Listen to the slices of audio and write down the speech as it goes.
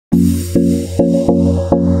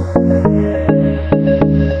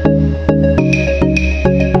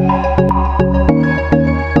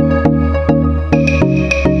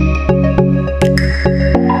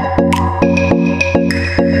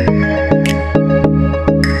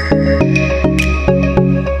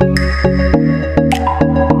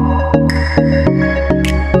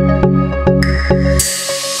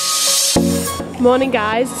morning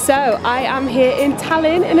guys, so I am here in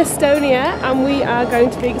Tallinn in Estonia and we are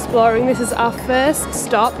going to be exploring. This is our first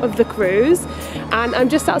stop of the cruise and I'm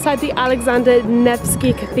just outside the Alexander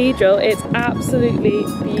Nevsky Cathedral. It's absolutely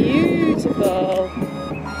beautiful.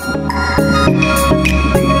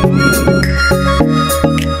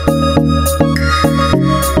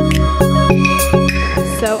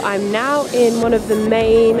 So I'm now in one of the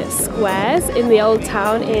main squares in the old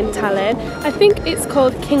town in Tallinn. I think it's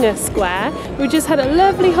called Kinga Square. We just had a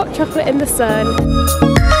lovely hot chocolate in the sun.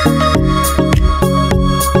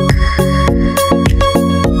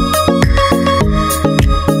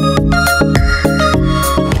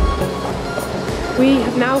 We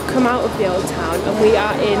have now come out of the old town and we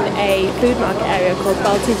are in a food market area called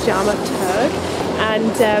Baltic,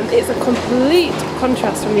 and it's a complete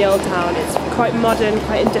contrast from the old town. It's quite modern,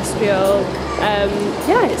 quite industrial.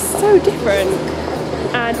 Yeah, it's so different.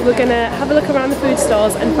 And we're gonna have a look around the food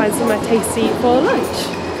stalls and find somewhere tasty for lunch.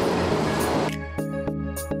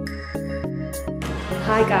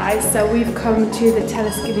 Hi guys, so we've come to the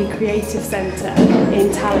Helsinki Creative Centre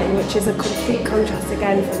in Tallinn, which is a complete contrast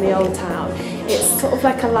again from the old town. It's sort of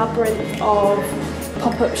like a labyrinth of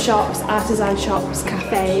pop-up shops, artisan shops,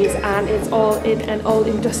 cafes, and it's all in an old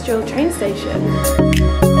industrial train station.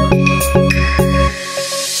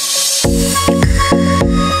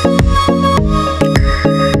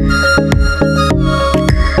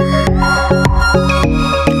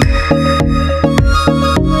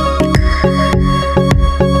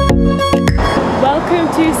 Welcome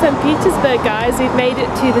to St. Petersburg guys, we've made it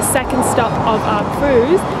to the second stop of our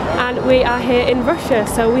cruise. And we are here in Russia,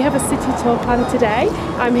 so we have a city tour planned today.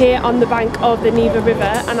 I'm here on the bank of the Neva River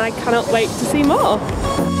and I cannot wait to see more.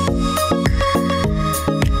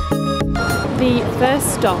 The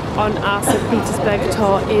first stop on our St. Petersburg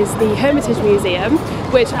tour is the Hermitage Museum,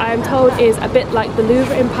 which I am told is a bit like the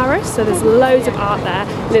Louvre in Paris, so there's loads of art there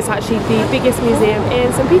and it's actually the biggest museum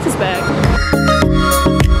in St. Petersburg.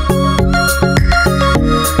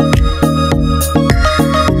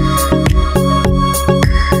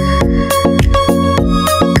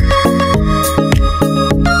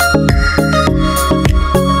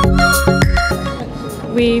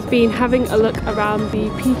 We've been having a look around the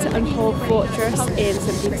Peter and Paul Fortress in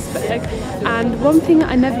St. Petersburg, and one thing that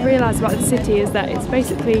I never realised about the city is that it's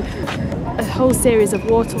basically a whole series of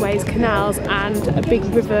waterways, canals and a big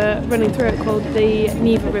river running through it called the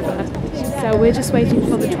Neva River. So we're just waiting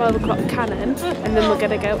for the 12 o'clock cannon and then we're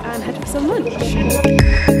going to go and head for some lunch.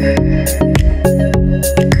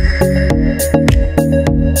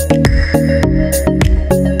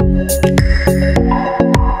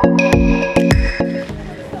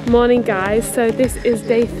 Morning guys, so this is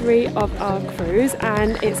day 3 of our cruise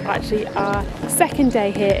and it's actually our second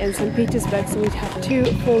day here in St. Petersburg, so we've had 2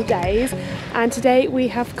 full days, and today we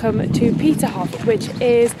have come to Peterhof, which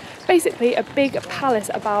is basically a big palace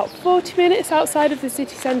about 40 minutes outside of the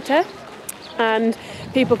city centre, and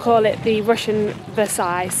people call it the Russian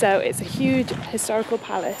Versailles, so it's a huge historical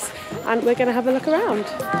palace and we're going to have a look around.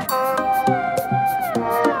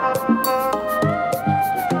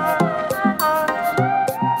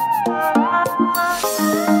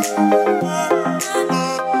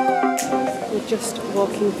 Just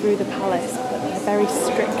walking through the palace, but they're very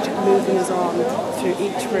strict moving us on through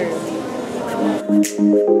each room.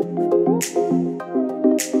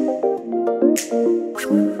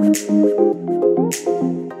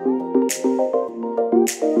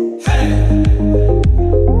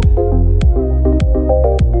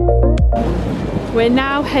 We're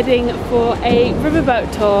now heading for a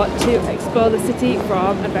riverboat tour to explore the city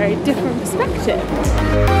from a very different perspective.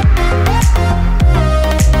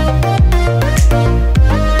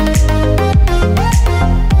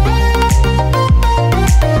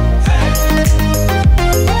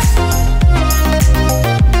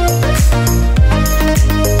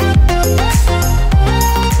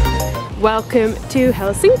 Welcome to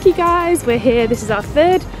Helsinki guys, we're here, this is our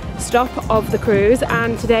 3rd stop of the cruise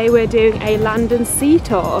and today we're doing a land and sea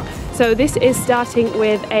tour. So this is starting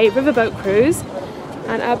with a riverboat cruise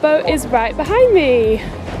and our boat is right behind me.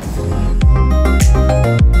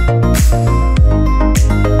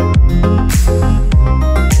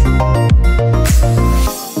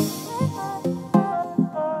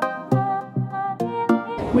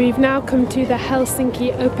 We've now come to the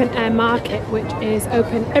Helsinki open air market, which is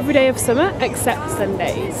open every day of summer except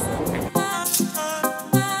Sundays.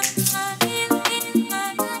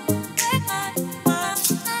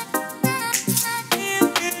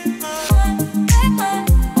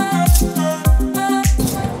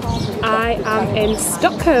 I am in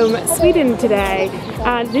Stockholm, Sweden today,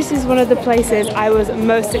 and this is one of the places I was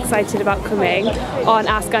most excited about coming on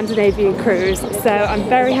our Scandinavian cruise, so I'm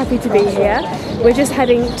very happy to be here. We're just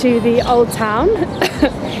heading to the old town,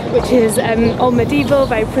 which is all medieval,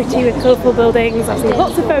 very pretty with colourful buildings. I've seen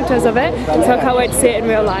lots of photos of it, so I can't wait to see it in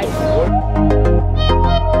real life.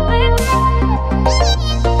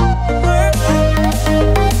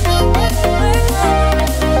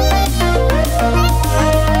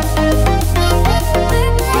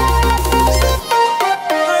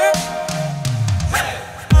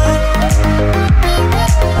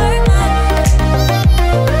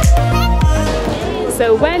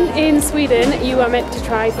 So when in Sweden, you are meant to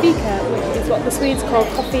try fika, which is what the Swedes call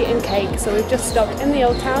coffee and cake. So we've just stopped in the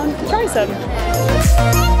old town to try some.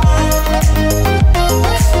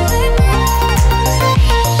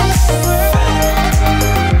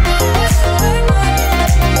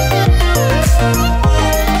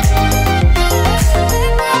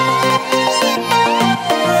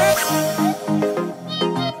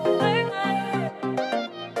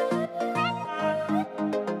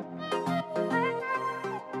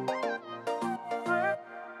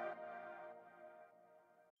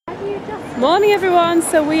 Morning everyone,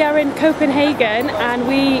 so we are in Copenhagen and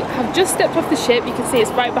we have just stepped off the ship. You can see it's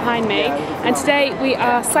right behind me, and today we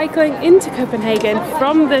are cycling into Copenhagen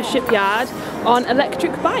from the shipyard on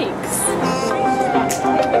electric bikes.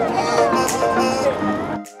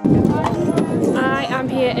 I am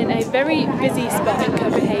here in a very busy spot in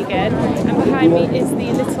Copenhagen, and behind me is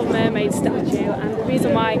the Little Mermaid statue, and the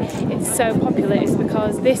reason why it's so popular is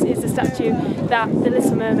because this is the statue that the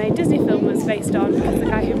Little Mermaid Disney film was based on, because the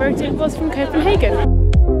guy who wrote it was from Copenhagen.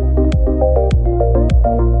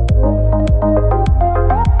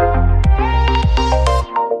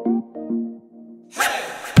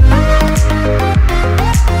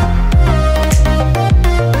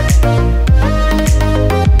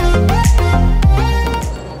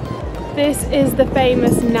 This is the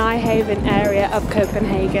famous Nyhavn area of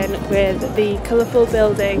Copenhagen with the colourful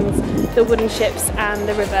buildings, the wooden ships and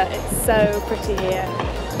the river. It's so pretty here.